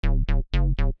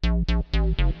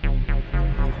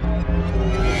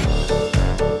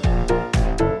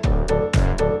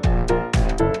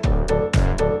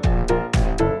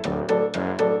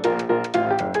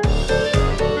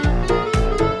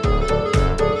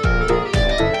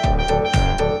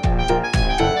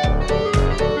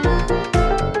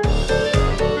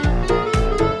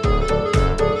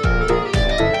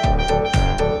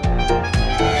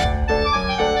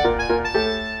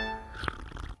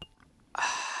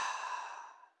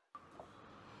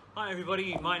Hi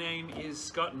everybody, my name is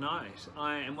Scott Knight.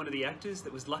 I am one of the actors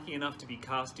that was lucky enough to be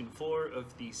cast in 4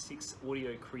 of the 6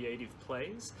 audio creative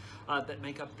plays that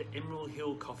make up the Emerald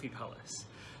Hill Coffee Palace.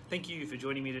 Thank you for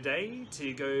joining me today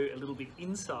to go a little bit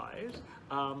inside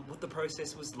what the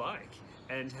process was like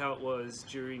and how it was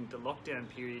during the lockdown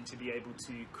period to be able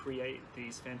to create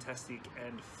these fantastic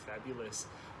and fabulous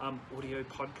audio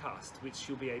podcasts which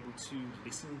you'll be able to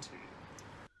listen to.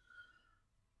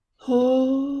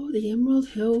 Oh, the Emerald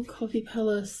Hill Coffee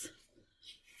Palace.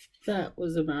 That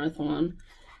was a marathon.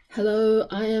 Hello,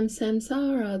 I am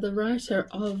Samsara, the writer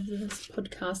of this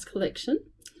podcast collection.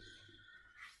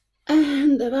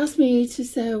 And they've asked me to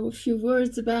say a few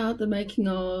words about the making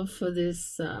of for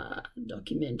this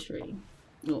documentary.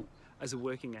 Oh. As a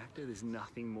working actor, there's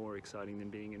nothing more exciting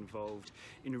than being involved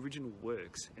in original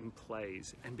works and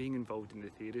plays and being involved in the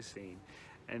theatre scene.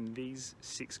 And these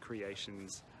 6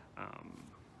 creations,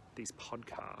 these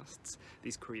podcasts,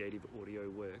 these creative audio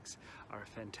works are a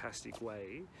fantastic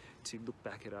way to look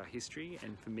back at our history,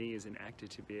 and for me as an actor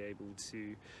to be able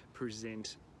to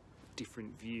present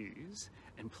different views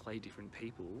and play different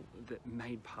people that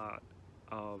made part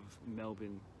of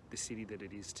Melbourne, the city that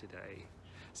it is today.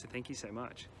 So thank you so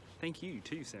much. Thank you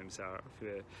too, Samsara,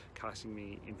 for casting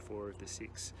me in 4 of the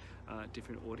 6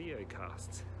 different audio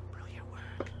casts. Brilliant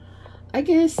work. I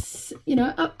guess,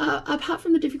 apart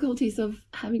from the difficulties of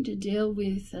having to deal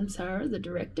with Samsara, the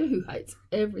director, who hates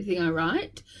everything I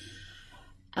write,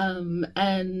 and,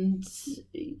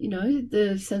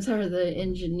 the Samsara, the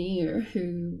engineer,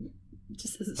 who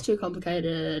just says it's too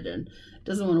complicated and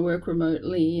doesn't want to work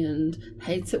remotely and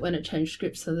hates it when it changes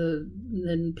scripts so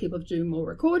then people have to do more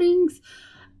recordings.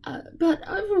 But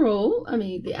overall,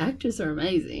 the actors are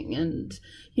amazing, and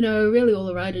really all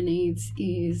the writer needs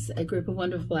is a group of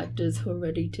wonderful actors who are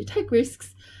ready to take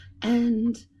risks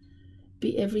and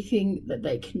be everything that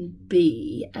they can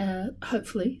be,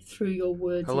 hopefully through your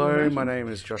words. Hello, my name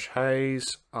is Josh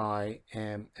Hayes. I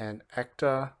am an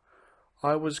actor.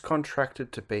 I was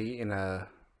contracted to be in a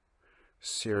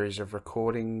series of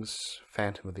recordings,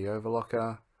 Phantom of the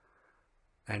Overlocker,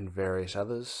 and various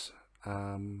others.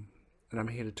 And I'm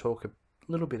here to talk a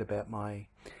little bit about my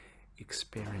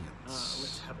experience.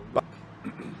 Let's have a look.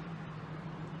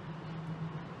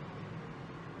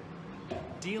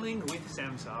 Dealing with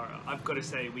Samsara, I've got to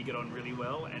say we get on really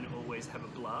well and always have a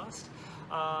blast.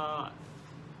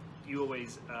 You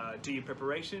always do your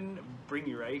preparation, bring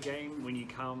your A game when you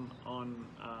come on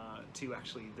to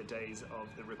actually the days of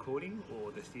the recording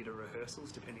or the theatre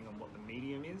rehearsals, depending on what the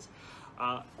medium is.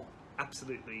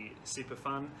 Absolutely super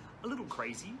fun, a little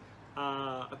crazy.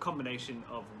 A combination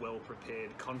of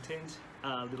well-prepared content,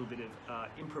 a little bit of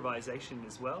improvisation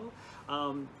as well,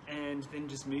 and then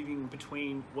just moving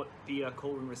between what the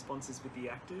call and responses with the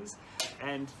actors,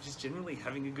 and just generally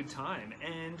having a good time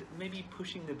and maybe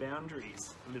pushing the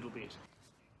boundaries a little bit.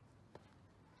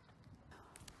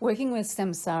 Working with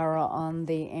Samsara on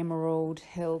the Emerald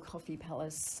Hill Coffee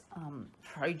Palace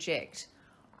project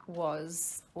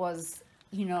was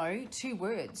 2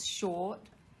 words: short,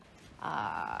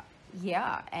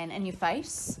 and in your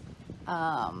face,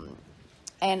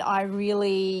 and I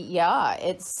really,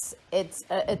 it's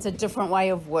a different way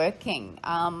of working.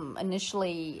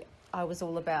 Initially, I was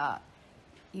all about,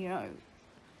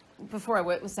 before I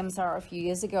worked with Samsara a few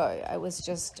years ago, I was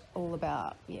just all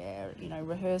about,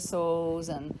 rehearsals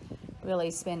and really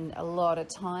spend a lot of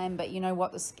time. But you know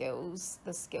what, the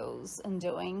skills in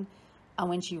doing, and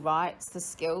when she writes, the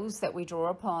skills that we draw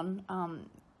upon,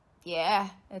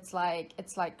 it's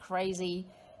like crazy.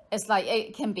 It's like,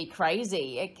 it can be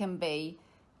crazy. It can be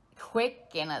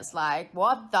quick, and it's like,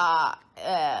 what the,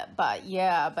 but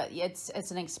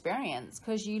it's an experience,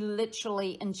 because you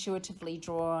literally intuitively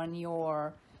draw on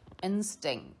your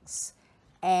instincts.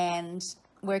 And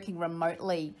working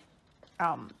remotely,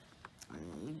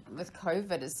 with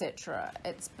COVID, etc.,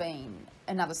 it's been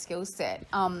another skill set.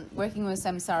 Working with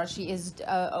Samsara,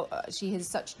 she has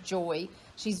such joy.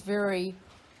 She's very,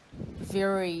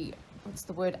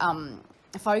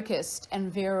 focused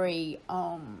and very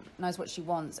knows what she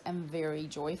wants and very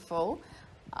joyful.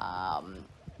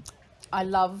 I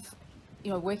love,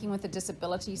 working with a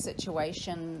disability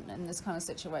situation, and this kind of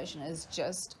situation is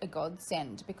just a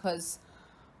godsend, because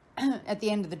at the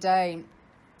end of the day,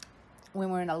 when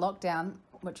we're in a lockdown,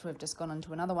 which we've just gone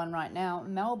into another one right now,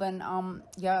 Melbourne,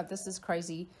 this is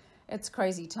crazy. It's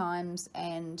crazy times,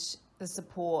 and the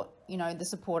support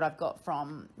I've got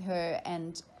from her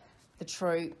and the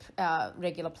troupe,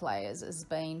 regular players, has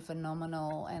been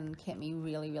phenomenal and kept me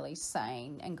really, really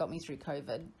sane and got me through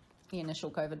COVID, the initial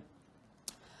COVID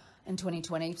in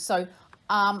 2020. So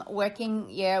Working,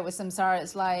 with Samsara,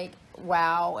 it's like,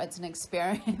 wow, it's an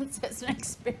experience. It's an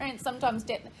experience. Sometimes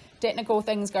technical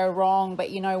things go wrong, but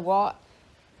you know what?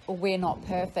 We're not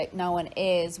perfect. No one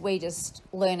is. We just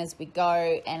learn as we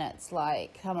go, and it's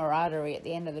like camaraderie at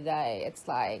the end of the day. It's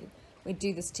like we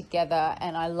do this together,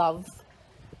 and I love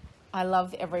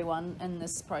everyone in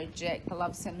this project. I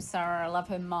love Samsara. I love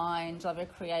her mind. Love her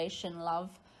creation. Love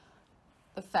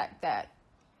the fact that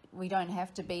we don't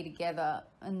have to be together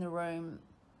in the room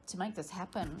to make this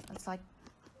happen. It's like,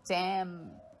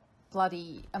 damn,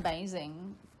 bloody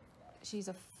amazing. She's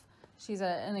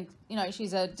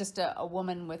just a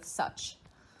woman with such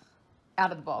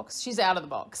out of the box. She's out of the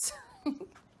box.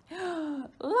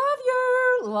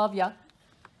 Love ya.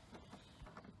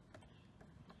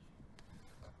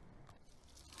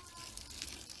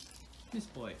 Miss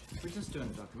Boyd, we're just doing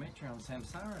a documentary on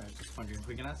Samsara. Just wondering if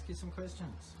we can ask you some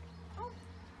questions. Oh,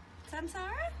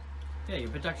 Samsara? Yeah, your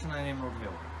production on Emerald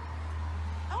Hill.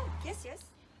 Oh, yes.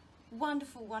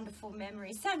 Wonderful, wonderful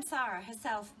memory. Samsara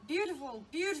herself, beautiful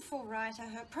writer.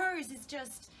 Her prose is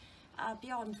just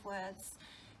beyond words.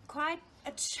 Quite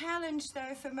a challenge,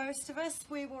 though, for most of us.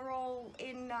 We were all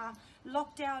in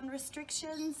lockdown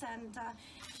restrictions, and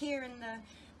here in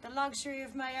the luxury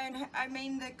of my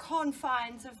own, the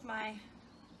confines of my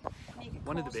meagre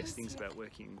One of the quarters, best things yeah. about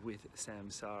working with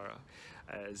Samsara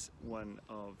as one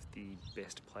of the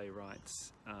best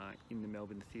playwrights in the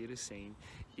Melbourne theatre scene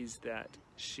is that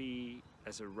she,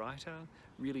 as a writer,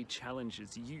 really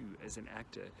challenges you as an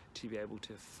actor to be able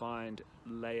to find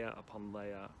layer upon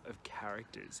layer of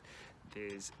characters.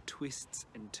 There's twists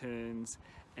and turns,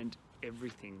 and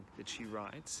everything that she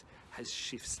writes has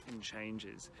shifts and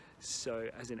changes. So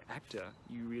as an actor,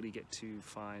 you really get to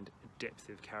find depth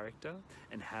of character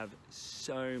and have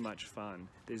so much fun.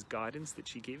 There's guidance that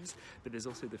she gives, but there's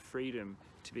also the freedom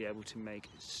to be able to make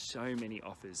so many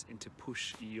offers and to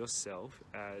push yourself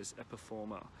as a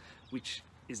performer, which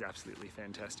is absolutely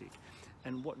fantastic.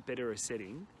 And what better a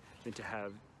setting than to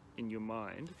have in your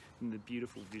mind than the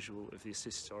beautiful visual of this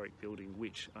historic building,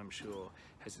 which I'm sure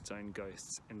has its own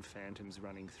ghosts and phantoms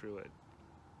running through it.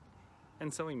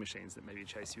 And sewing machines that maybe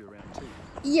chase you around too.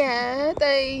 Yeah,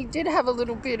 they did have a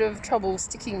little bit of trouble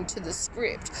sticking to the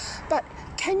script, but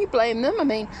can you blame them? I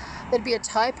mean, there'd be a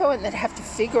typo and they'd have to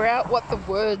figure out what the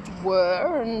words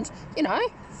were, and,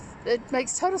 it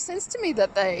makes total sense to me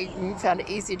that they found it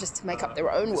easier just to make up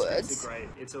their own The words. scripts are great.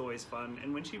 It's always fun.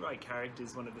 And when she writes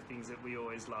characters, one of the things that we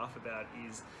always laugh about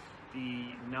is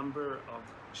the number of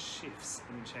shifts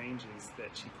and changes that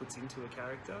she puts into a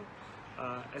character.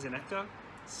 As an actor,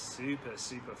 super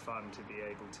fun to be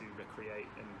able to recreate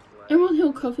and play. Emerald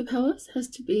Hill Coffee Palace has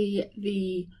to be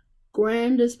the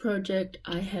grandest project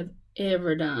I have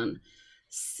ever done.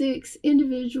 6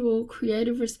 individual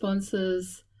creative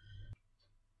responses,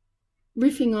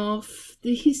 riffing off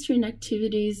the history and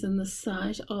activities and the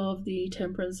site of the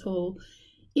Temperance Hall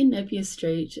in Napier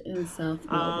Street in South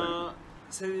Melbourne.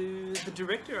 So the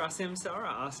director, Samsara,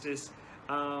 asked us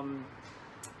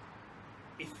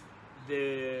if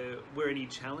there were any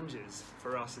challenges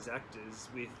for us as actors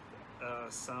with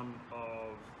some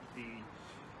of the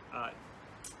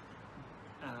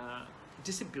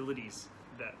disabilities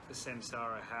that the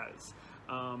Samsara has,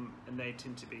 and they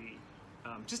tend to be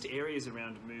just areas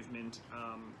around movement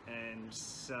and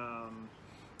some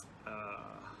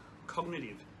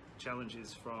cognitive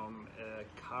challenges from a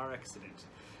car accident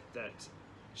that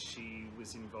she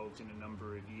was involved in a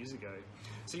number of years ago.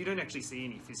 So you don't actually see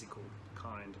any physical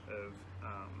kind of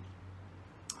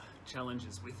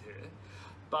challenges with her,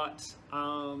 but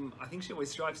I think she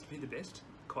always strives to be the best,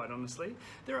 quite honestly.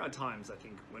 There are times, I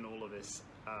think, when all of us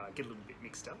get a little bit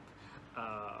mixed up,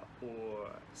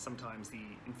 or sometimes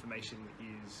the information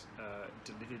is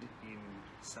delivered in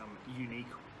some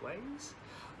unique ways.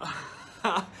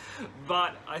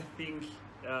 But I think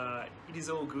it is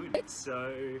all good.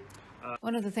 So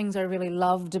One of the things I really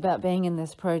loved about being in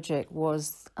this project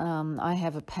was I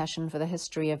have a passion for the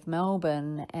history of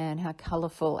Melbourne and how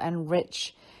colourful and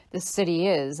rich the city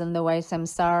is, and the way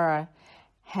Samsara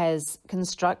has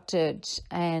constructed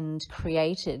and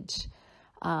created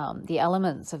the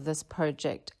elements of this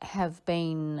project have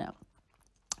been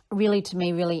really, to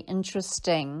me, really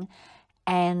interesting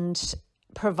and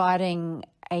providing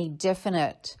a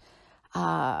definite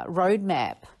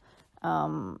roadmap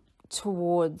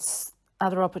towards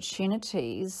other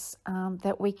opportunities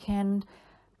that we can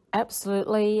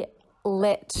absolutely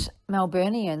let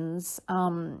Melburnians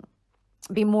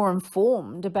be more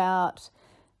informed about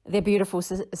their beautiful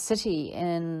city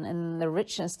and the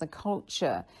richness, the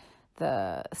culture,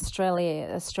 the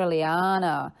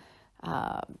Australiana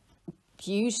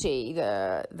beauty,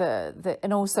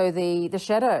 and also the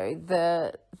shadow,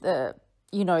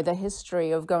 the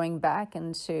history of going back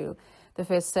into the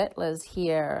first settlers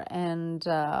here, and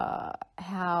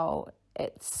how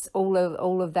it's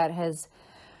all of that has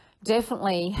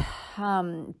definitely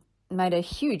made a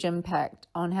huge impact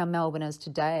on how Melbourne is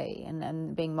today,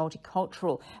 and being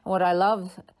multicultural. And what I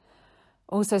love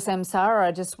also,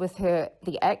 Samsara, just with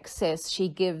the access she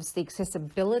gives, the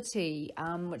accessibility,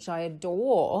 which I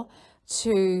adore,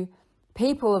 to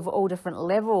people of all different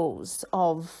levels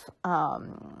of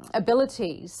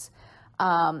abilities,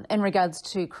 in regards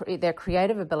to their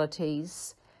creative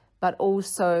abilities, but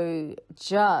also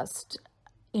just,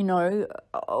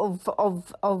 of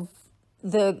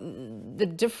the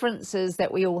differences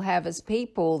that we all have as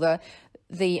people,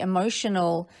 the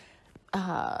emotional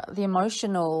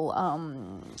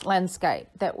landscape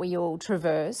that we all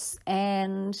traverse,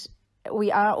 and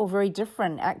we are all very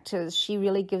different actors. She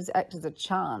really gives actors a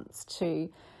chance to,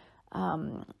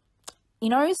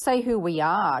 say who we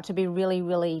are, to be really,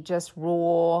 really just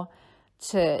raw,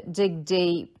 to dig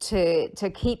deep,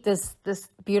 to keep this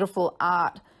beautiful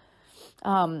art,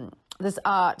 this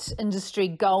art industry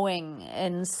going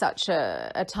in such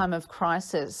a time of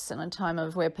crisis, and a time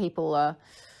of where people are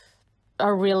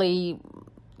really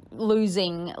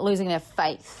losing their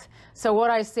faith. So what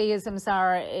I see as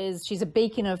Samsara is she's a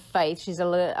beacon of faith. She's a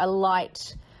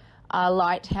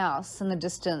lighthouse in the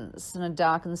distance in a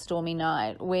dark and stormy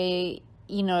night, where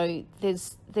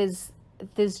there's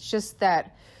just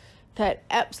that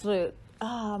absolute,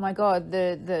 oh my God,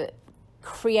 the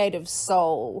creative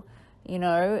soul.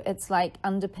 It's like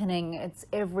underpinning. It's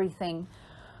everything.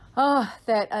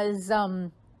 That is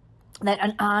that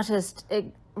an artist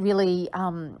really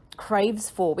craves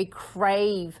for. We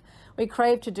crave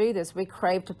to do this. We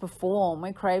crave to perform.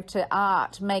 We crave to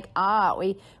make art.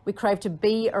 We crave to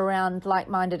be around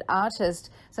like-minded artists.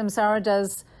 Samsara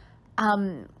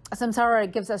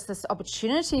gives us this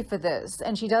opportunity for this,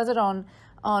 and she does it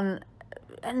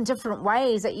in different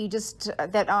ways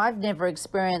that I've never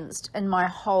experienced in my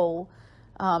whole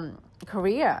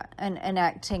career in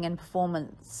acting and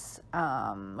performance,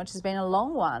 which has been a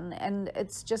long one, and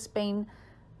it's just been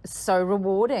so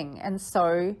rewarding and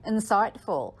so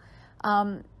insightful.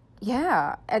 I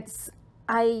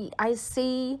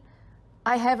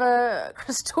have a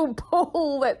crystal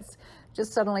ball that's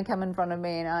just suddenly come in front of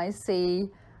me, and I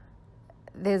see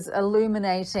there's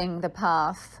illuminating the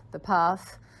path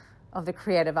of the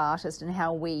creative artist, and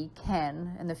how we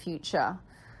can in the future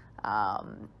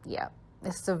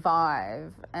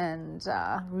survive and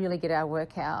really get our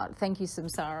work out. Thank you,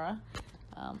 Samsara.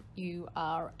 You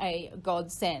are a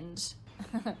godsend.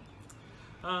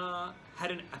 Had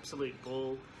an absolute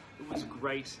ball. It was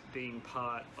great being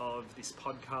part of this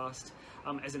podcast.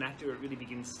 As an actor, it really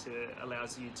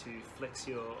allows you to flex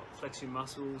your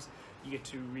muscles. You get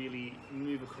to really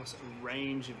move across a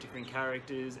range of different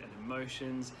characters and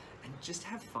emotions, and just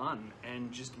have fun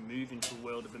and just move into a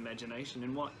world of imagination.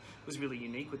 And what was really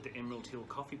unique with the Emerald Hill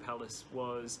Coffee Palace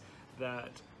was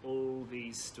that all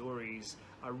these stories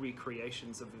are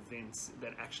recreations of events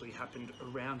that actually happened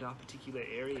around our particular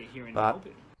area here in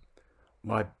Melbourne.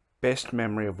 My best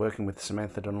memory of working with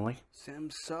Samantha Donnelly.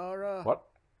 Samsara. What?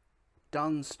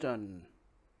 Dunstan.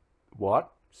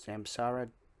 What? Samsara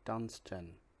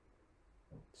Dunstan.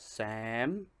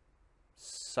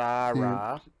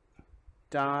 Sarah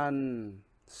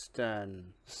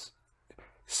Dunstan.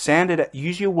 Sound it out.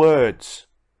 Use your words.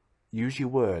 Use your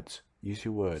words.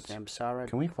 Samsara.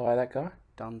 Can we fire that guy?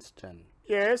 Dunstan.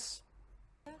 Yes.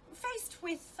 Faced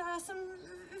with some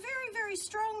very, very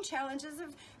strong challenges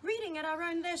of reading at our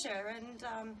own leisure, and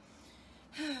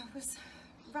it was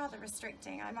rather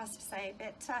restricting, I must say,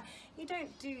 but you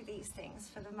don't do these things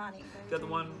for the money. The other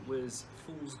one was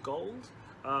Fool's Gold,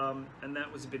 and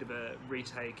that was a bit of a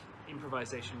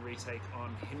improvisation retake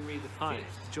on Henry V. Hi.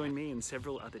 Join me and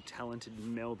several other talented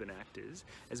Melbourne actors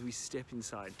as we step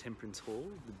inside Temperance Hall,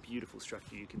 the beautiful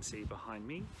structure you can see behind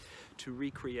me, to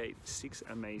recreate 6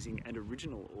 amazing and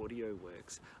original audio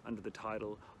works under the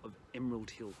title of Emerald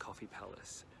Hill Coffee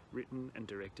Palace, written and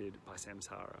directed by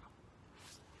Samsara.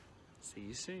 See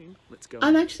you soon. Let's go.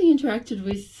 I've actually interacted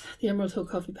with the Emerald Hill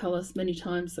Coffee Palace many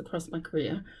times across my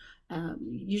career,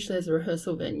 usually as a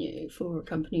rehearsal venue for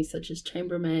companies such as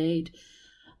Chambermaid,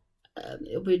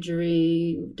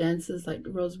 Widgery, dancers like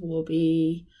Ros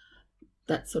Warby,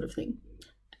 that sort of thing.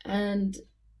 And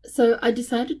so I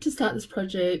decided to start this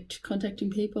project contacting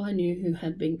people I knew who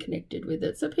had been connected with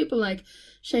it. So people like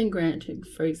Shane Grant, who,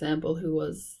 for example, who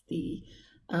was the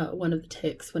one of the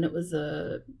techs when it was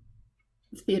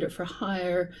Theatre for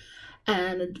Hire,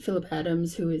 and Philip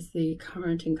Adams, who is the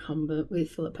current incumbent with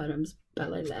Philip Adams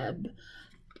Ballet Lab,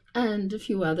 and a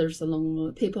few others along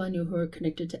the people I knew who are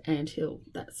connected to Anthill,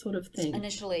 that sort of thing.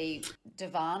 Initially,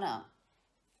 Divana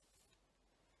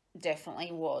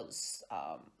definitely was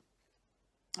a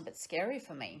bit scary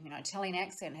for me. You know, Italian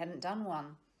accent, hadn't done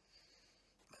one.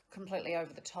 Completely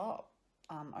over the top,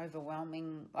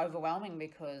 overwhelming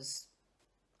because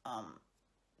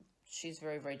she's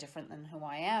very, very different than who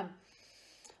I am.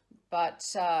 But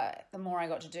the more I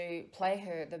got to play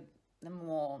her, the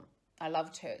more I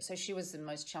loved her. So she was the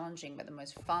most challenging, but the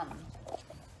most fun.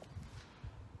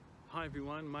 Hi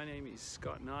everyone, my name is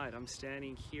Scott Knight. I'm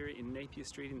standing here in Napier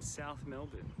Street in South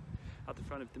Melbourne, at the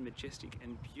front of the majestic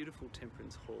and beautiful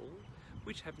Temperance Hall,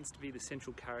 which happens to be the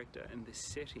central character and the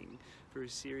setting for a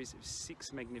series of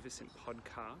 6 magnificent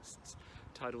podcasts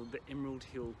titled The Emerald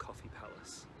Hill Coffee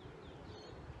Palace.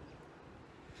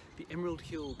 The Emerald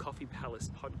Hill Coffee Palace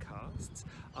podcasts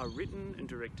are written and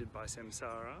directed by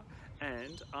Samsara,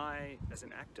 and I, as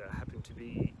an actor, happen to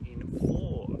be in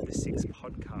 4 of the 6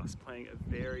 podcasts,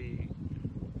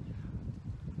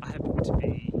 I happen to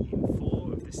be in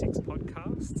 4 of the 6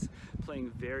 podcasts,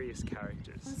 playing various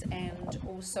characters. And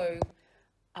also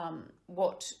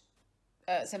what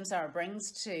Samsara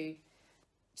brings to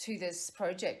this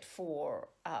project for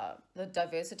the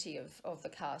diversity of the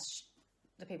cast,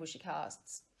 the people she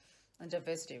casts, and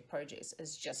diversity of projects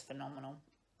is just phenomenal.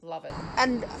 Love it.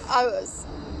 And I was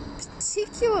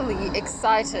particularly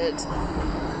excited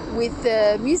with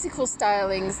the musical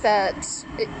stylings that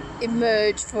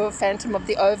emerged for Phantom of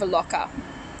the Overlocker.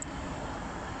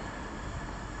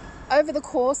 Over the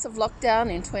course of lockdown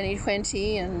in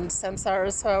 2020 and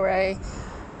Samsara's soiree,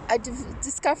 I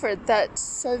discovered that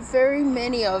so very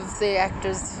many of the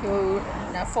actors who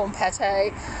now form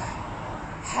Pate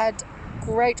had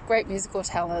great musical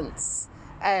talents,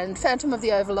 and Phantom of the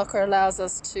Overlocker allows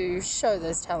us to show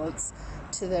those talents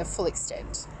to their full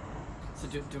extent. So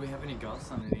do we have any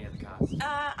goss on any of the cast?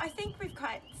 I think we've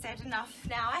quite said enough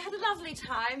now. I had a lovely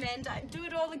time, and I'd do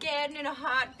it all again in a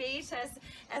heartbeat.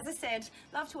 As I said,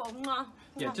 love to all. Mwah,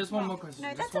 Yeah, mwah, just one mwah. more question. No,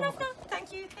 just that's one enough more now.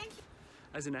 Thank you.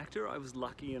 As an actor, I was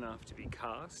lucky enough to be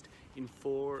cast in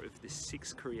 4 of the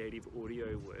 6 creative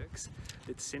audio works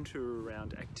that centre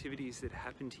around activities that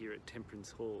happened here at Temperance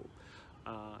Hall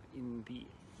in the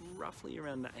roughly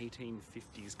around the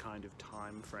 1850s kind of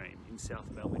time frame in South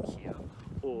Melbourne here,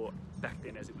 or back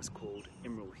then as it was called,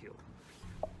 Emerald Hill.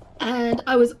 And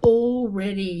I was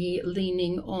already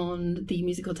leaning on the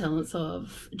musical talents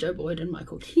of Joe Boyd and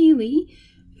Michael Keeley,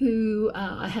 who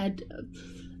I had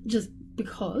just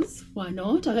because, why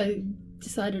not? I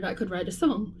decided I could write a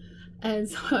song. And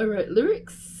so I wrote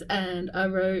lyrics, and I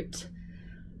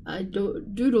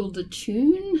doodled a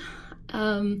tune,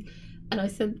 and I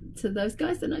sent to those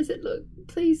guys, and I said, look,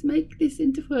 please make this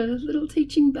into a little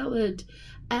teaching ballad.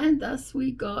 And thus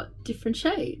we got Different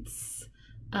Shades.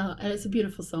 And it's a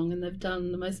beautiful song, and they've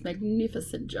done the most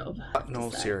magnificent job. But in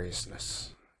all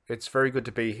seriousness, it's very good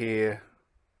to be here.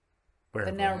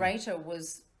 The narrator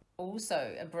was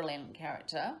also a brilliant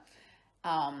character.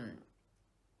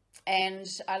 And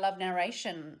I love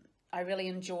narration. I really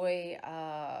enjoy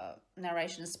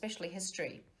narration, especially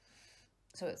history.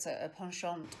 So it's a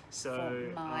penchant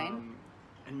for mine.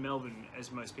 And Melbourne,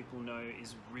 as most people know,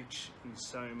 is rich in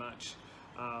so much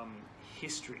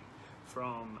history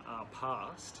from our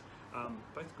past,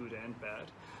 both good and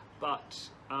bad. But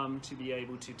to be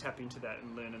able to tap into that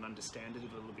and learn and understand it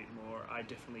a little bit more, I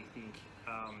definitely think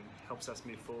helps us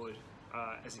move forward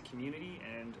as a community,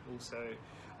 and also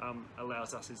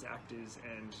allows us as actors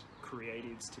and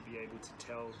creatives to be able to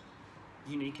tell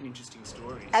unique and interesting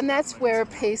stories. And that's where a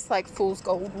piece like Fool's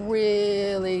Gold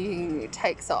really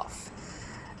takes off.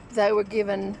 They were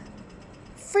given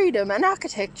freedom and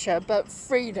architecture, but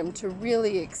freedom to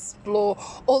really explore.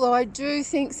 Although I do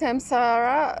think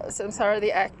Samsara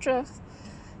the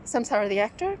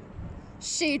actor,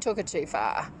 she took it too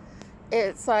far.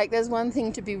 It's like there's one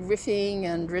thing to be riffing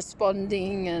and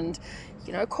responding and,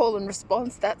 call and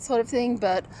response, that sort of thing,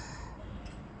 but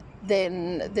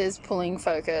then there's pulling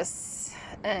focus,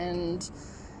 and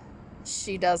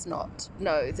she does not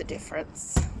know the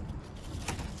difference.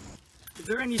 Is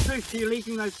there any truth to you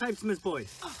leaking those tapes, Miss Boyd?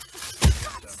 Oh,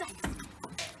 for God's sake.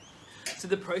 So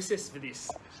the process for this,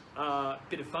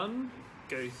 bit of fun,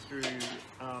 go through,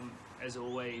 as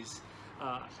always,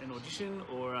 an audition,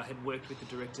 or I had worked with the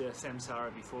director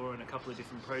Samsara before on a couple of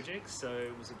different projects, so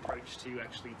I was approached to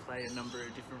actually play a number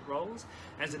of different roles.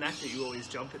 As an actor, you always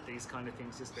jump at these kind of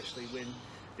things, especially when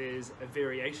There's a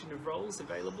variation of roles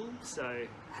available, so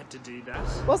had to do that.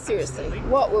 Well, seriously, Absolutely.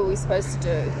 what were we supposed to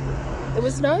do? There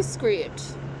was no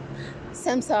script.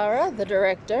 Samsara, the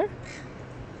director,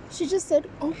 she just said,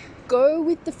 oh, go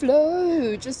with the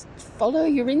flow, just follow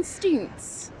your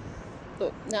instincts.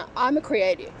 Look, now I'm a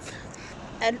creative,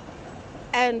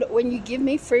 and when you give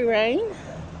me free rein,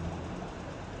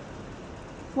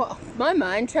 well, my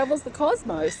mind travels the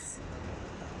cosmos.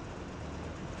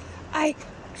 I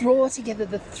draw together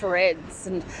the threads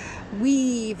and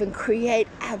weave and create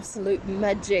absolute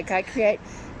magic. I create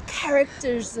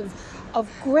characters of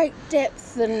great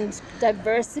depth and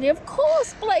diversity. Of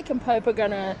course, Blake and Pope are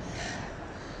gonna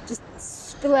just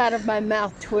spill out of my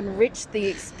mouth to enrich the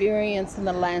experience and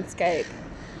the landscape.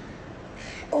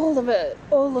 All of it,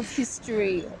 all of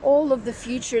history, all of the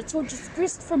future, it's all just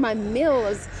grist for my mill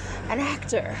as an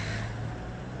actor.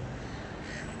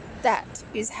 That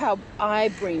is how I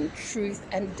bring truth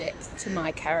and depth to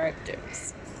my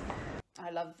characters.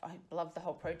 I love the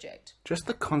whole project. Just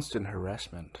the constant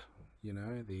harassment, you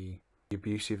know, the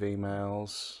abusive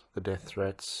emails, the death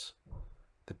threats,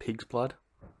 the pig's blood.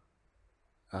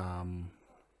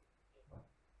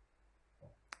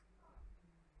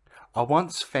 I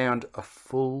once found a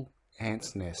full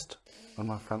ant's nest on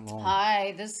my front lawn.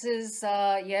 Hi, this is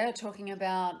talking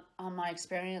about my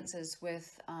experiences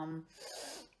with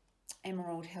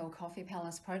Emerald Hill Coffee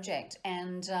Palace project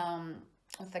and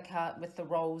with the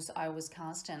roles I was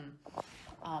cast in.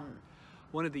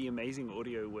 One of the amazing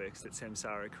audio works that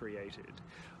Samsara created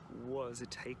was a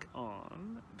take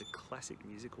on the classic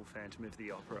musical Phantom of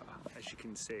the Opera. As you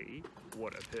can see,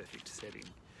 what a perfect setting.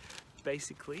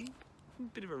 Basically, a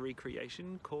bit of a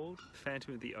recreation called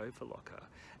Phantom of the Overlocker,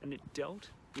 and it dealt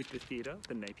with the theatre,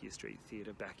 the Napier Street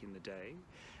Theatre back in the day,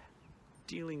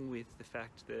 dealing with the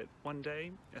fact that one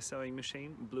day a sewing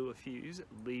machine blew a fuse,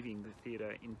 leaving the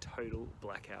theatre in total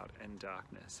blackout and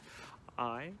darkness.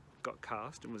 I got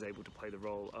cast and was able to play the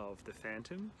role of the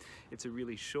Phantom. It's a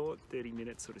really short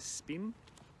 30-minute sort of spin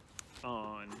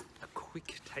on a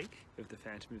quick take of the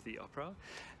Phantom of the Opera,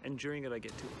 and during it I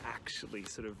get to actually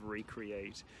sort of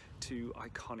recreate two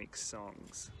iconic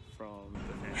songs from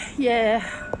the Phantom.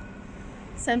 Yeah,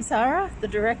 Samsara, the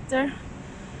director,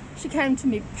 she came to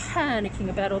me panicking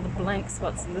about all the blank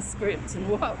spots in the script and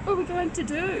what were we going to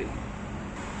do.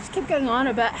 She kept going on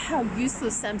about how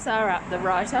useless Samsara, the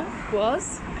writer,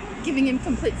 was, giving him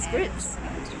complete scripts.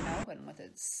 To Melbourne with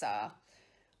its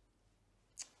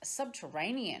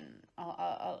subterranean,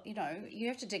 you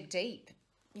have to dig deep.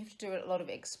 You have to do a lot of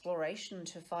exploration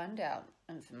to find out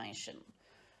information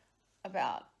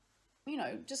about,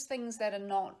 just things that are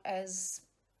not as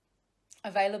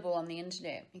available on the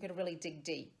internet. You've got to really dig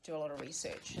deep, do a lot of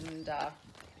research, and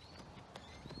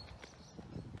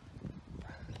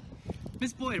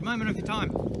Miss Boyd, a moment of your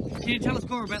time. Can you tell us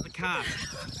more about the cast?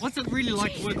 What's it really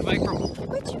like to work with April?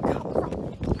 Where'd you come from?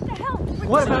 What the hell?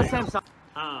 What about Samsara?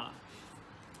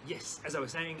 Yes, as I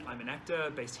was saying, I'm an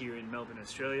actor based here in Melbourne,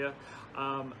 Australia.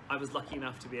 I was lucky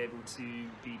enough to be able to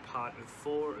be part of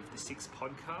 4 of the 6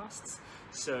 podcasts.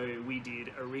 So we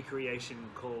did a recreation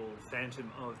called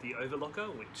Phantom of the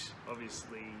Overlocker, which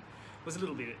obviously was a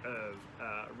little bit of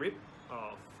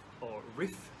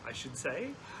riff, I should say,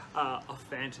 of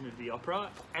Phantom of the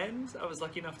Opera, and I was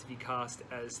lucky enough to be cast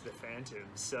as the Phantom,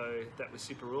 so that was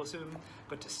super awesome.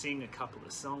 Got to sing a couple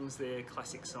of songs there,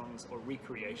 classic songs or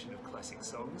recreation of classic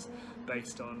songs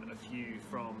based on a few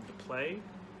from the play.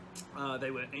 They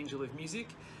were Angel of Music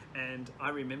and I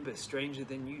Remember Stranger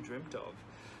Than You Dreamt Of.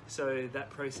 So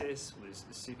that process was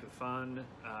super fun.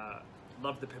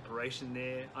 Loved the preparation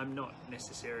there. I'm not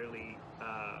necessarily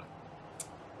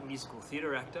musical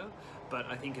theatre actor, but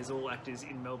I think as all actors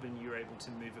in Melbourne, you're able to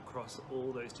move across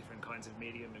all those different kinds of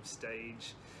medium of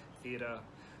stage, theatre,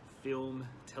 film,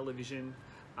 television,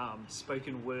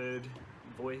 spoken word,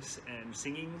 voice and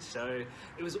singing. So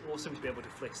it was awesome to be able to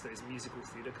flex those musical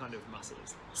theatre kind of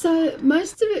muscles. So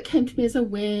most of it came to me as I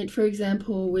went. For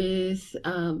example, with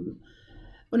when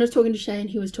I was talking to Shane,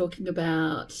 he was talking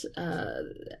about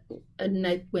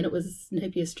when it was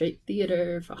Napier Street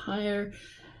Theatre for hire,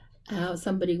 how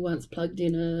somebody once plugged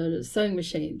in a sewing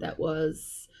machine that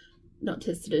was not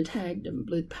tested and tagged and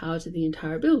blew the power to the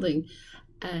entire building.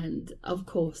 And of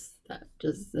course, that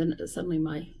just then suddenly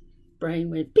my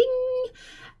brain went bing,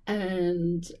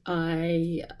 and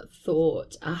I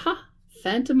thought, aha,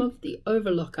 Phantom of the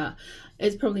Overlocker.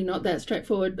 It's probably not that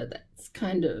straightforward, but that's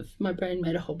kind of, my brain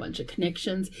made a whole bunch of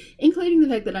connections, including the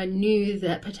fact that I knew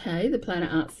that Pathé, the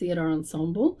Planet Arts Theatre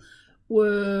Ensemble,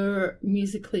 were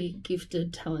musically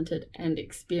gifted, talented and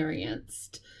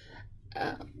experienced.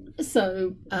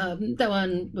 So that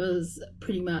one was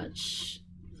pretty much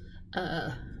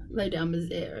lay down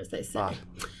misere, as they say. But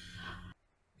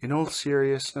in all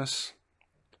seriousness,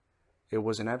 it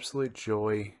was an absolute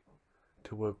joy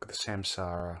to work with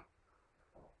Samsara,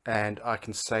 and I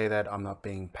can say that I'm not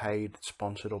being paid,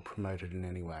 sponsored, or promoted in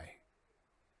any way.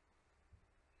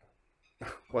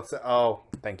 What's that? Oh,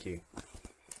 thank you.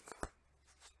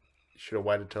 Should have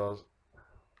waited till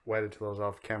I was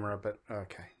off camera, but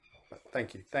okay. But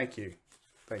thank you.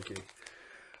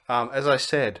 As I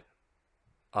said,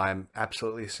 I'm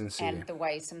absolutely sincere. And the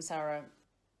way Samsara,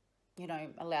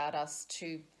 allowed us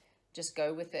to just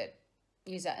go with it,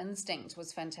 use our instinct,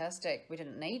 was fantastic. We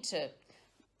didn't need to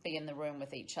be in the room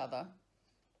with each other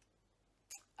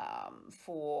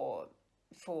for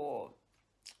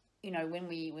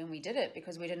when we did it,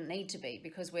 because we didn't need to be,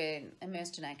 because we're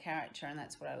immersed in our character, and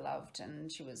that's what I loved.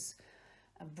 And she was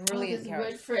a brilliant character. There's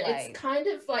a word for it. It's kind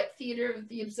of like theatre of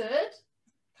the absurd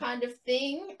kind of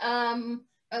thing.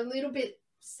 A little bit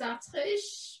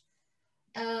Sartre-ish.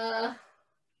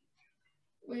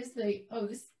 Where's the... Oh,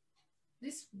 this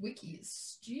wiki is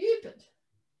stupid.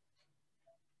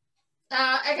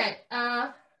 Okay.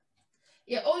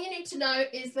 Yeah, all you need to know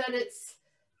is that it's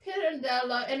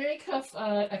Pirandello, Enrico...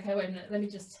 okay, wait a minute. Let me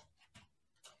just...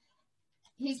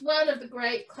 He's one of the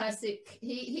great classic...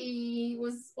 He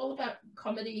was all about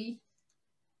comedy.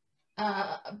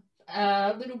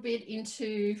 A little bit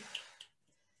into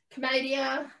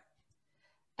Commedia.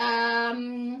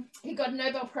 He got a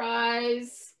Nobel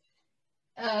Prize.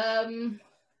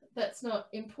 That's not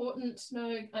important.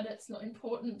 No, that's not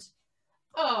important.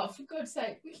 Oh, for God's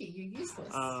sake, Wiki, you're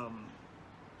useless.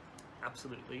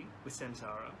 Absolutely. With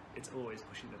Samsara, it's always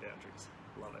pushing the boundaries.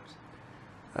 Love it.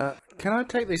 Can I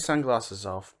take these sunglasses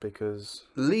off? Because...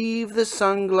 Leave the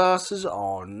sunglasses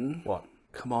on. What?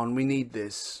 Come on, we need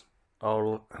this.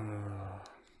 Oh,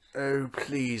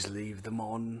 please leave them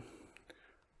on.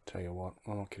 Tell you what,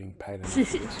 I'm not getting paid enough.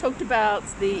 She talked about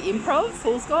the improv,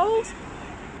 Fool's Gold.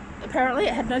 Apparently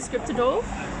it had no script at all.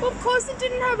 Well, of course it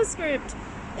didn't have a script.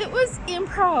 It was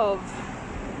improv.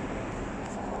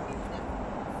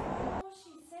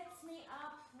 She sets me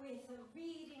up with a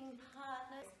reading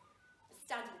partner.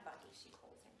 Study buddy, she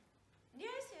calls him.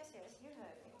 Yes, you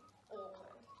heard me.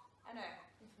 Awkward. I know.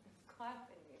 Quite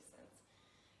a nuisance.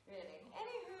 Really.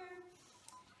 Anywho,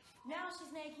 now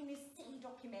she's making this silly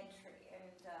documentary,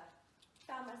 and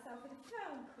found myself with a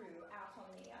film crew out on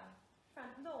the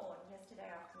front lawn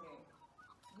yesterday afternoon.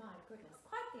 My goodness,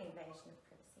 quite the invasion of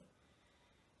privacy.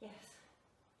 Yes.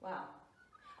 Wow.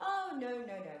 Oh, no.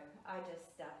 I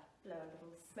just blow a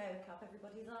little smoke up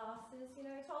everybody's asses,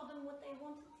 told them what they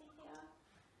wanted to hear.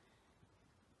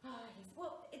 Oh, yes.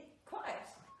 Well, it's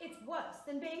quiet. It's worse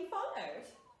than being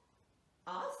followed.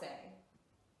 I'll say.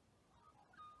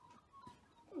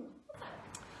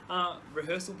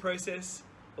 Rehearsal process,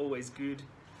 always good.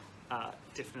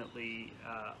 Definitely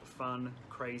fun,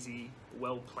 crazy,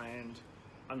 well planned,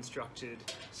 unstructured,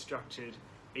 structured.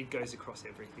 It goes across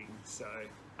everything, so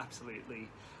absolutely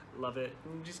love it.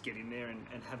 And just get in there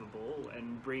and have a ball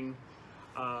and bring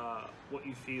what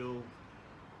you feel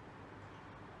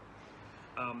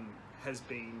has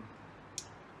been...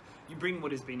 You bring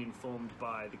what has been informed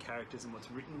by the characters and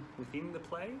what's written within the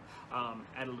play,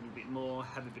 add a little bit more,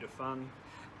 have a bit of fun,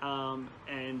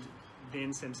 and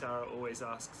then Samsara always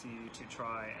asks you to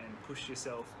try and push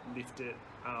yourself, lift it,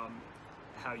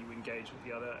 how you engage with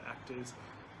the other actors.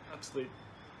 Absolute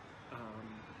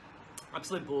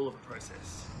ball of a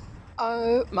process.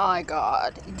 Oh my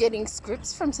God. Getting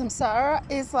scripts from Samsara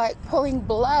is like pulling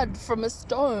blood from a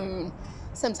stone.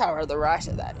 Samsara, the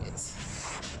writer, that is.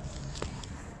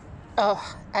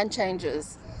 Oh, and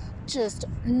changes. Just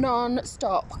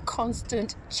non-stop,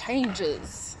 constant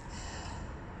changes.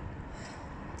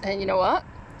 And you know what?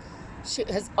 She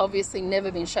has obviously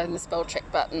never been shown the spell check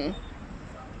button.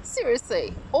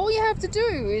 Seriously, all you have to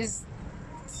do is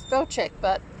spell check,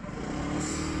 but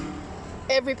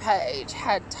every page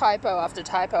had typo after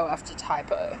typo after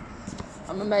typo.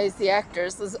 I'm amazed the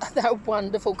actors, they're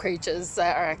wonderful creatures, our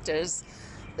actors.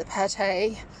 The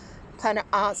Pate, Planet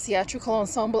Arts Theatrical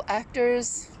Ensemble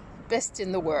actors, best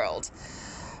in the world.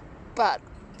 But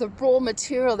the raw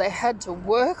material they had to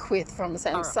work with from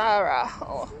Samsara.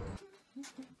 Oh.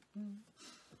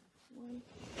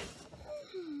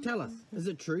 Tell us, is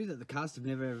it true that the cast have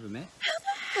never ever met? How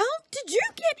the hell did you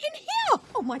get in here?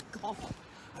 Oh my God.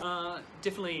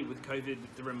 Definitely with COVID,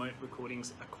 the remote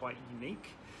recordings are quite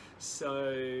unique.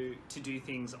 So to do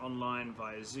things online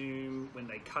via Zoom, when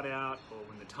they cut out, or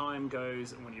when the time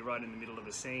goes, and when you're right in the middle of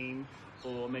a scene,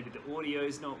 or maybe the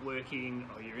audio's not working,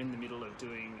 or you're in the middle of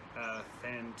doing a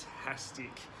fantastic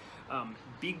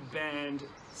big band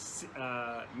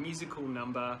musical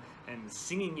number and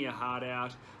singing your heart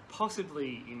out,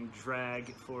 possibly in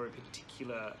drag for a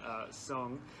particular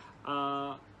song,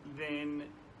 then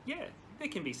yeah, there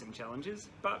can be some challenges,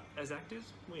 but as actors,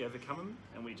 we overcome them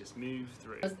and we just move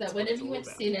through. Was that whenever you went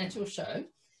to see an actual show,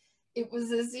 it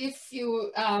was as if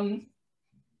you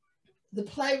the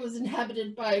play was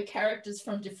inhabited by characters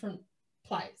from different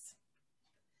plays.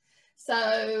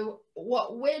 So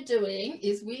what we're doing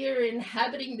is we are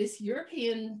inhabiting this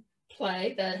European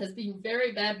play that has been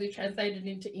very badly translated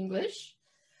into English,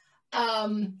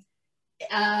 but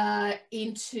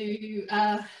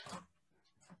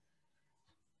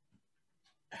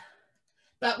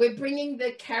we're bringing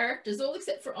the characters, all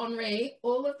except for Henri,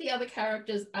 all of the other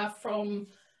characters are from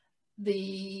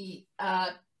the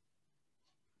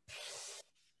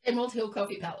Emerald Hill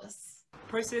Coffee Palace.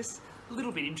 Process, a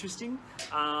little bit interesting,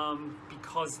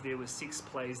 because there were 6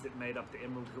 plays that made up the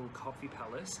Emerald Hill Coffee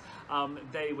Palace.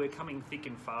 They were coming thick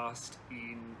and fast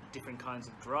in different kinds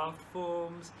of draft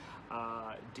forms,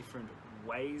 different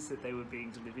ways that they were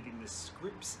being delivered in the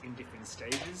scripts in different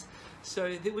stages.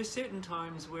 So there were certain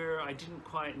times where I didn't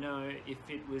quite know if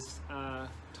it was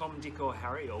Tom, Dick or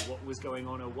Harry, or what was going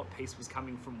on, or what piece was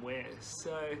coming from where.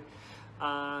 So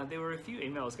there were a few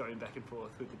emails going back and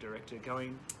forth with the director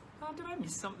going, oh, did I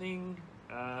miss something?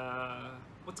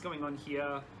 What's going on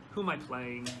here? Who am I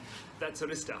playing? That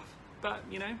sort of stuff. But,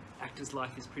 you know, actor's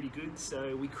life is pretty good,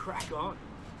 so we crack on.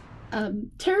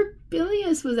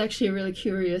 Terribilius was actually a really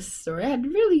curious story.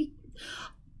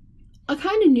 I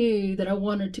kind of knew that I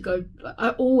wanted to go,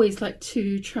 I always like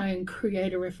to try and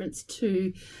create a reference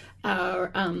to our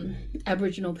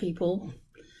Aboriginal people,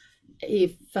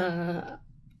 if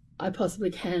I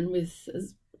possibly can, with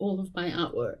all of my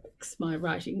artworks, my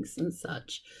writings and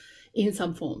such, in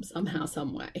some form, somehow,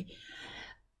 some way.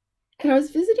 And I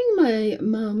was visiting my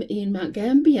mum in Mount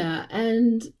Gambier,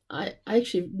 and I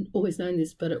actually always known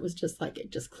this, but it was just like,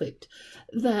 it just clicked,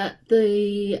 that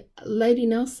the Lady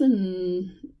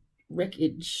Nelson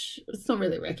wreckage, it's not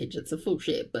really wreckage, it's a full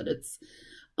ship, but it's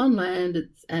on land,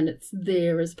 it's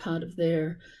there as part of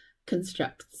their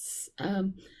constructs.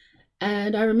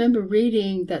 And I remember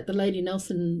reading that the Lady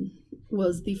Nelson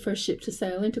was the first ship to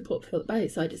sail into Port Phillip Bay,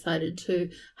 so I decided to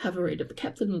have a read of the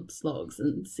captain's logs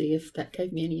and see if that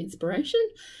gave me any inspiration.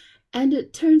 And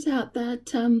it turns out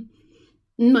that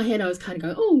in my head I was kind of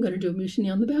going, oh, I'm going to do a Mutiny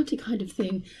on the Bounty kind of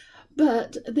thing.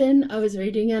 But then I was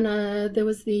reading, and there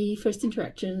was the first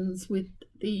interactions with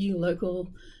the local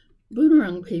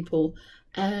Boonwurrung people,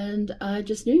 and I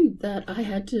just knew that I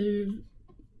had to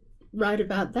write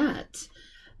about that.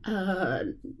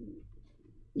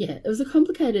 Yeah, it was a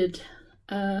complicated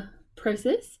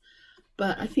process,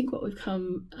 but I think what we've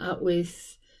come out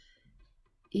with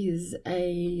is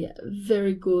a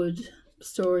very good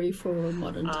story for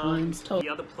modern times. The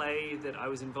other play that I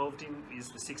was involved in is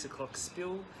The 6 O'Clock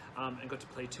Spill, and got to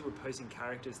play 2 opposing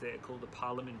characters there called the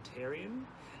Parliamentarian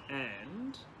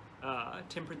and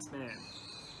Temperance Man.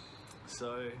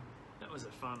 So that was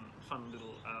a fun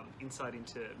little insight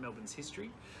into Melbourne's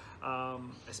history,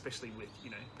 especially with,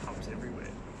 you know, pubs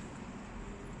everywhere.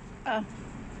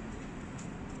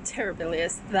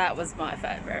 Terribilius, that was my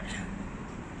favourite.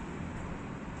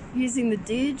 Using the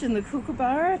Didge and the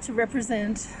Kookaburra to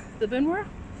represent the Boonwurrung,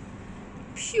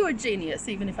 pure genius,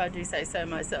 even if I do say so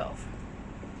myself.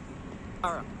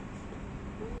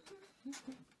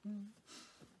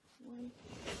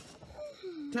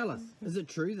 Tell us, is it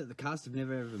true that the cast have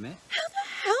never ever met? How the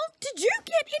hell did you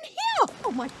get in here?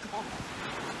 Oh my god.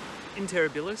 In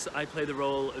Terribilius, I play the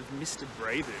role of Mr.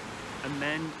 Braboon, a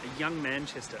young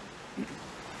Manchester.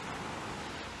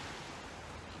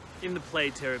 In the play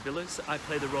Terribilius, I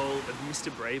play the role of Mr.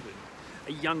 Braboon,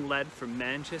 a young lad from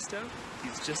Manchester.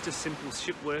 He's just a simple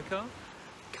ship worker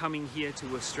coming here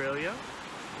to Australia,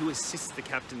 who assists the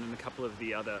captain and a couple of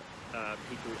the other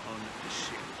people on the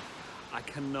ship. I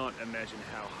cannot imagine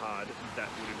how hard that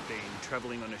would have been,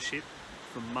 travelling on a ship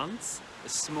for months, a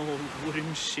small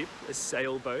wooden ship, a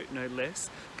sailboat no less,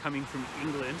 coming from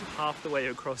England half the way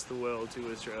across the world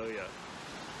to Australia.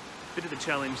 Bit of the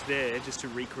challenge there, just to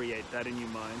recreate that in your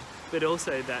mind, but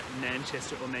also that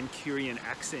Manchester or Mancunian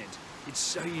accent. It's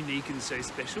so unique and so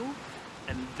special,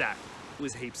 and that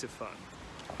was heaps of fun.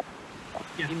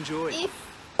 Yeah. Enjoy.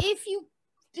 If you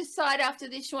decide after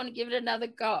this you want to give it another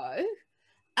go,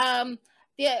 and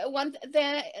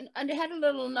I had a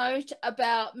little note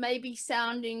about maybe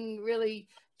sounding really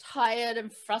tired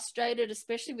and frustrated,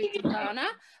 especially with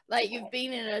Jordana. Like, you've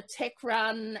been in a tech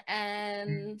run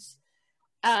and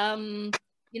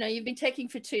you know, you've been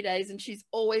teching for 2 days and she's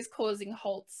always causing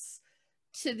halts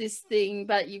to this thing,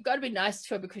 but you've got to be nice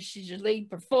to her because she's your lead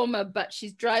performer, but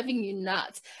she's driving you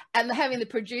nuts. And having the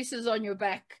producers on your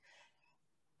back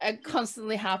and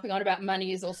constantly harping on about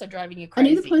money is also driving you crazy.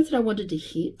 I knew the points that I wanted to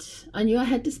hit. I knew I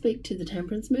had to speak to the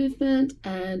temperance movement,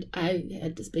 and I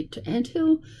had to speak to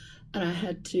Anthill, and I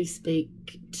had to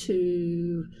speak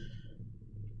to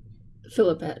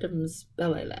Philip Adams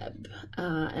Ballet Lab,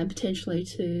 and potentially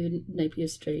to Napier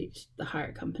Street, the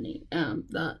hire company,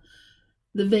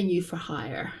 the venue for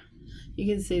hire.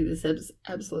 You can see this has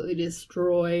absolutely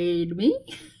destroyed me.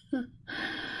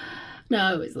 No,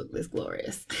 I always look this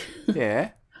glorious.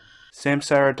 Yeah.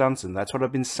 Samsara Dunstan, that's what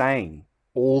I've been saying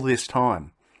all this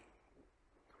time.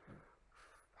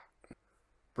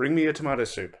 Bring me a tomato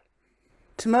soup.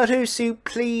 Tomato soup,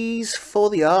 please, for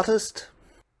the artist.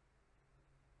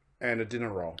 And a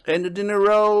dinner roll. And a dinner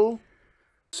roll.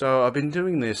 So I've been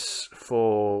doing this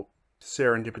for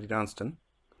Serendipity Dunstan.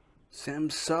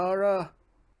 Samsara.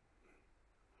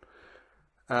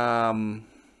 What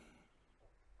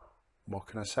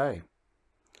can I say?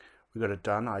 We got it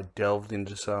done. I delved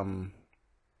into some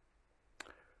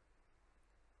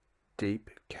deep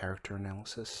character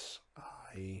analysis.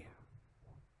 I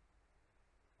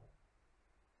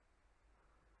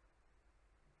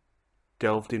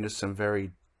delved into some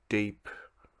very deep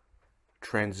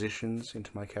transitions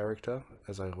into my character,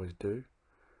 as I always do.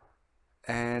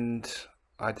 And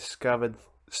I discovered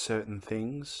certain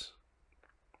things.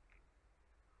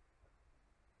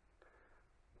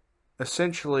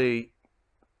 Essentially,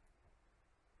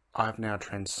 I've now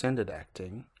transcended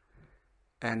acting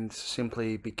and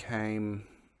simply became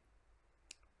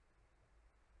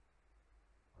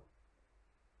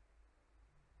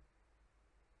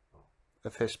a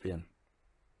thespian.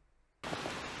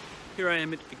 Here I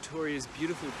am at Victoria's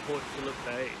beautiful Port Phillip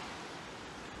Bay.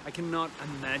 I cannot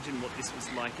imagine what this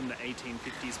was like in the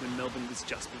 1850s when Melbourne was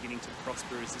just beginning to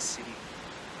prosper as a city.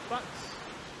 But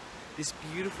this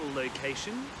beautiful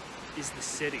location is the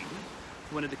setting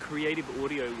for one of the creative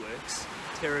audio works,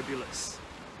 Terribilis.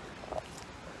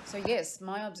 So yes,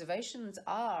 my observations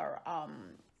are,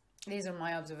 these are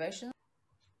my observations.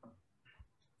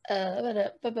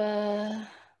 That's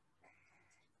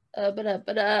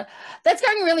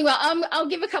going really well. I'll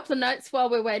give a couple of notes while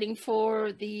we're waiting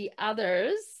for the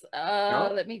others.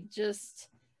 Let me just.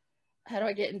 How do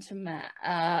I get into my?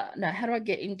 How do I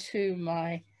get into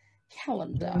my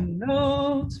calendar?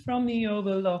 Notes from the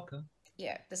Overlocker.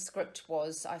 Yeah, the script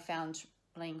was, I found,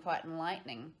 being quite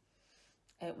enlightening.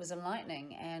 It was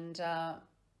enlightening, and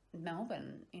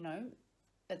Melbourne, you know,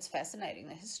 it's fascinating,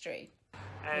 the history.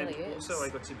 And really is. Also I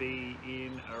got to be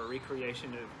in a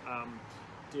recreation of,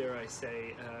 dare I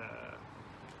say,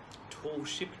 tall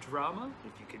ship drama,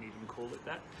 if you can even call it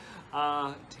that,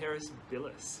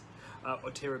 Terribilis, or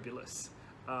Terribilis.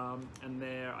 And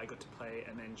there I got to play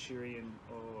a Manchurian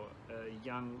or a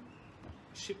young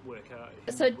ship worker.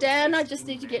 So Dan, I just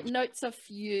need to get notes off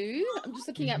you. I'm just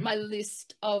looking at my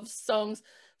list of songs.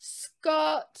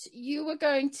 Scott, you were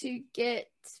going to get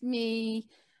me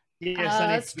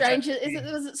Stranger.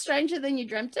 Was it Stranger Than You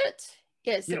Dreamt It?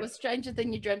 Yes, It was Stranger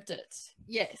Than You Dreamt It.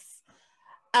 Yes.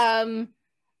 And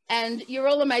you're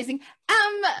all amazing.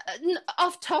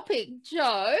 Off topic,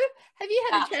 Joe, have you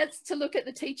had a chance to look at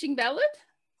the teaching ballad?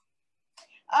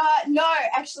 No,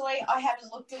 actually, I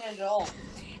haven't looked at it at all.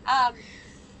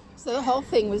 So the whole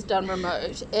thing was done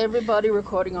remote. Everybody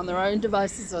recording on their own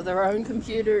devices or their own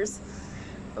computers.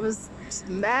 It was just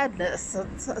madness. I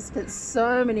spent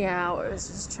so many hours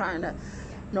just trying to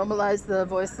normalize the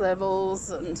voice levels,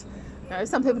 and you know,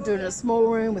 some people do it in a small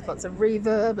room with lots of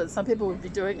reverb, and some people would be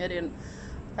doing it in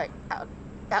like out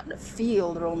in a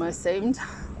field, it almost seemed.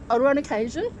 On one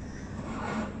occasion,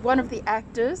 one of the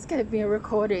actors gave me a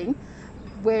recording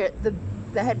where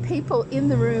they had people in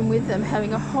the room with them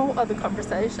having a whole other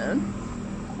conversation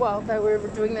while they were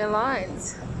doing their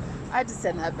lines. I had to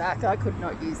send that back. I could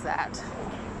not use that.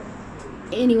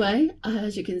 Anyway,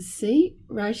 as you can see,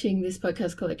 writing this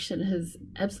podcast collection has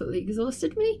absolutely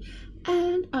exhausted me,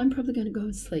 and I'm probably going to go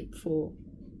and sleep for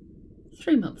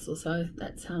 3 months or so.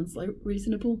 That sounds like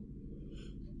reasonable.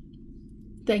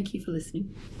 Thank you for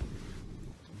listening.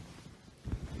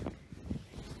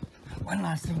 One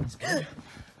last thing is good.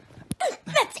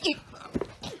 That's it.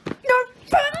 No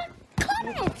further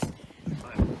comments.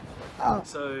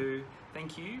 So,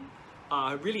 thank you.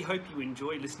 I really hope you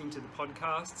enjoy listening to the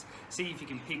podcasts. See if you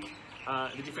can pick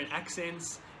the different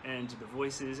accents and the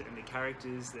voices and the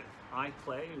characters that I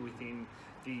play within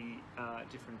the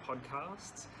different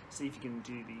podcasts. See if you can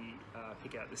do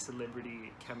pick out the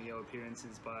celebrity cameo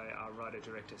appearances by our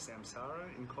writer-director Samsara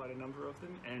in quite a number of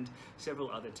them, and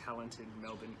several other talented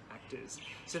Melbourne actors.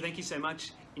 So thank you so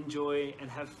much. Enjoy and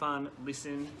have fun.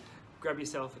 Listen. Grab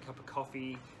yourself a cup of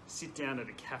coffee, sit down at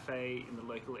a cafe in the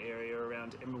local area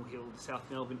around Emerald Hill, South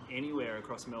Melbourne, anywhere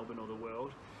across Melbourne or the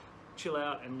world. Chill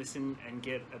out and listen and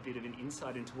get a bit of an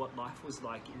insight into what life was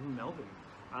like in Melbourne.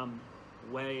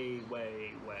 Way